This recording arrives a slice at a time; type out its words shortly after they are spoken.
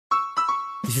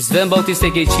This is VHEN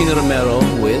Bautista Chino Romero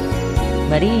with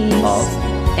Mariz of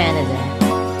Canada.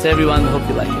 To everyone, I hope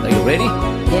you like it. Are you ready?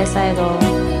 Yes, idol.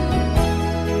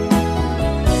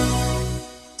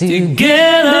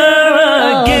 Together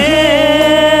again,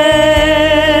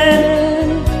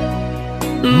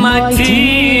 my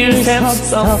tears have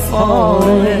stopped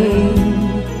falling.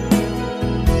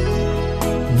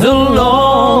 The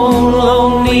long,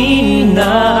 lonely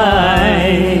nights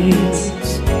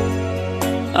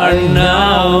are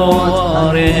now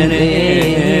at an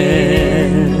end.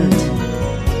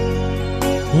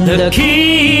 The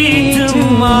key to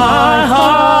my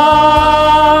heart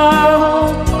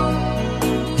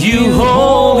you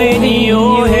hold in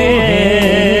your hand,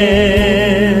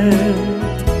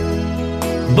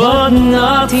 but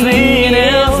nothing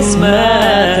else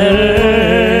matters,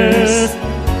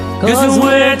 'cause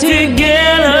we're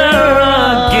together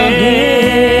again.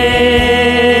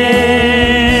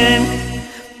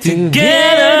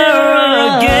 Together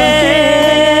again.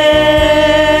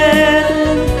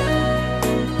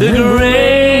 The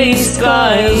gray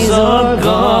skies are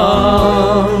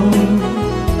gone.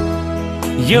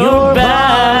 You're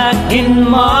back in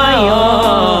my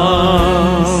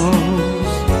arms,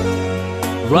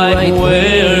 right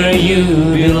where you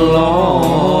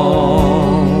belong.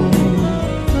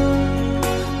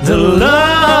 The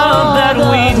love that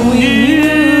we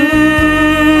knew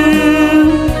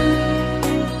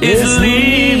is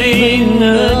living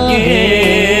again,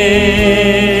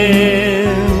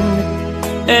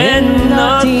 and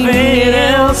nothing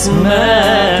else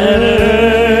matters,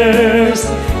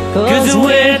 'cause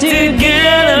we're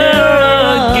together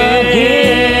again.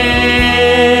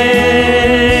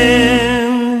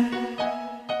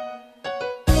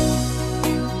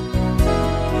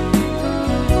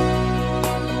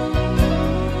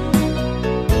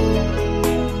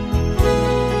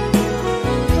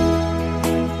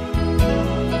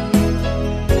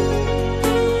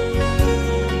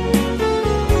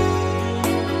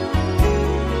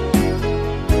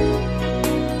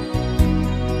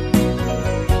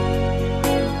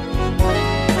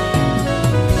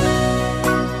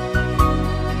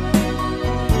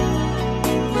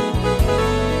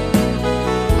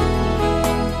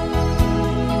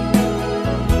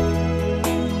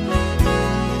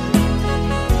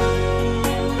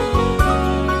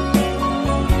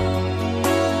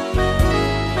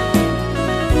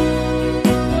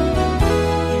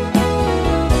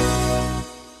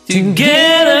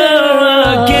 Together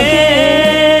again,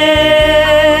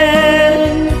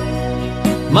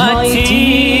 my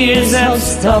tears have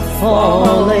stopped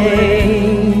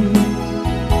falling.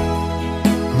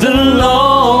 The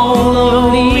long,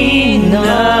 lonely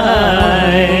nights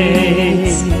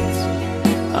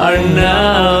are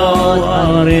now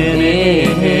at an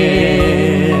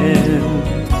end.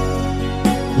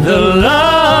 The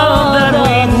love that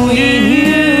we knew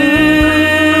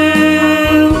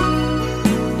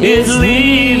is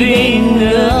living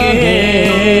again,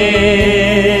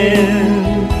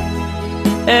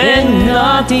 and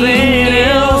nothing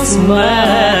else matters.